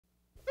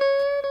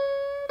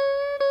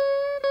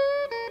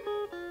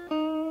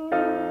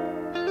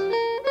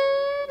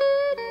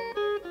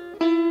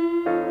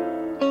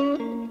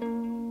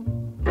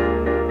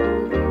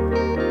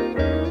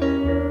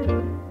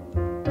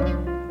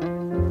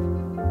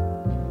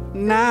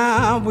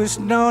Now wish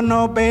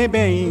no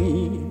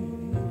baby,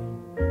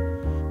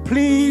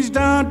 please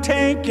don't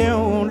take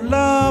your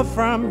love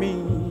from me.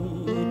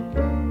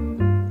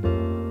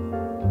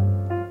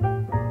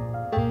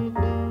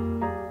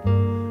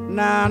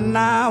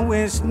 Now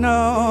wish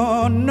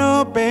no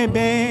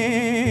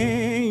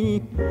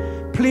baby,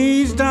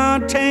 please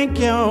don't take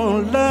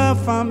your love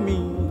from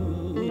me.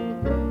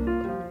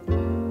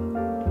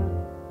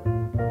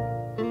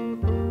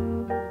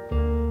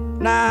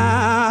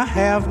 Now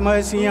have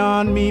mercy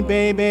on me,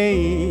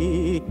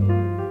 baby,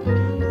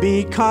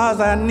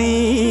 because I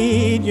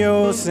need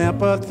your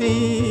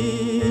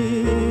sympathy.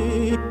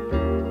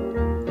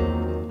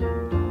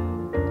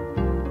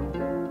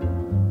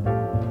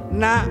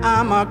 Now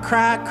I'm a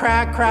cry,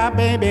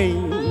 baby.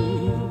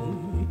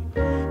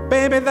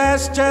 Baby,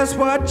 that's just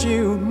what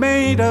you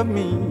made of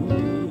me.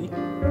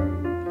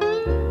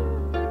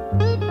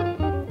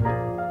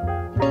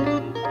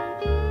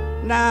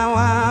 Now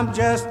I'm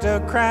just a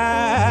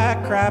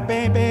cry,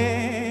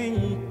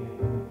 baby.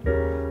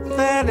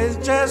 That is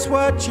just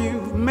what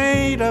you've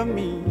made of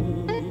me.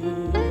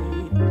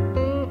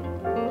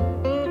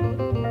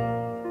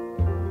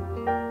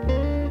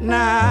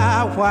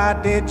 Now why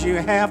did you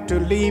have to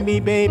leave me,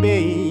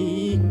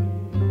 baby,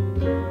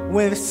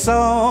 with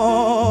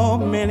so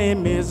many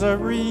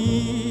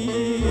miseries?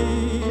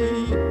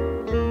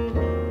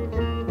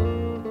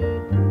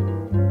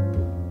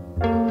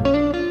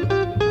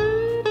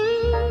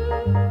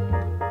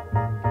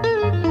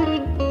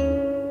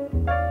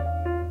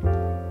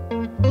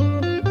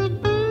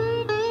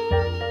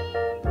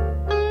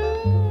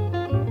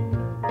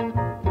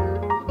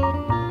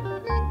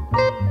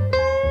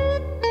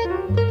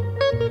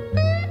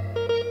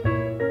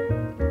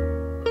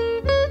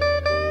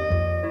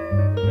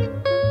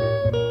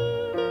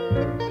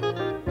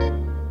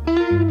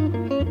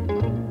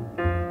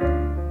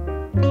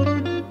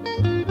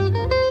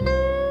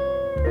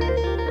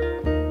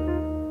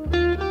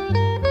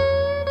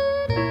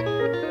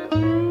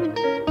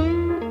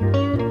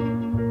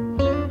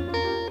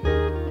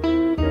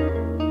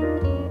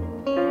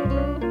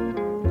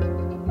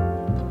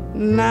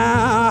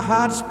 Now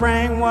hot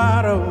spring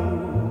water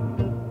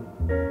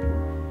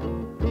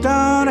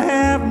don't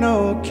have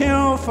no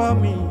cure for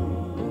me.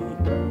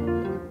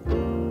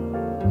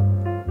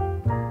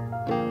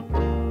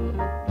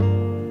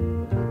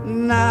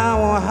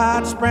 Now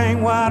hot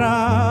spring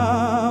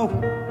water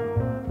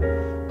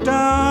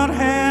don't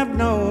have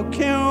no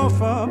cure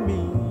for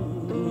me.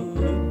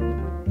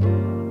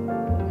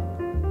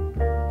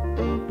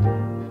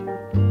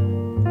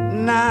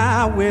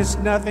 Now wish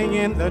nothing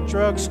in the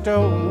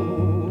drugstore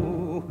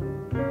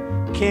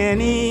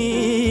can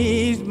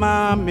ease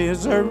my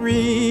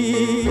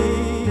misery.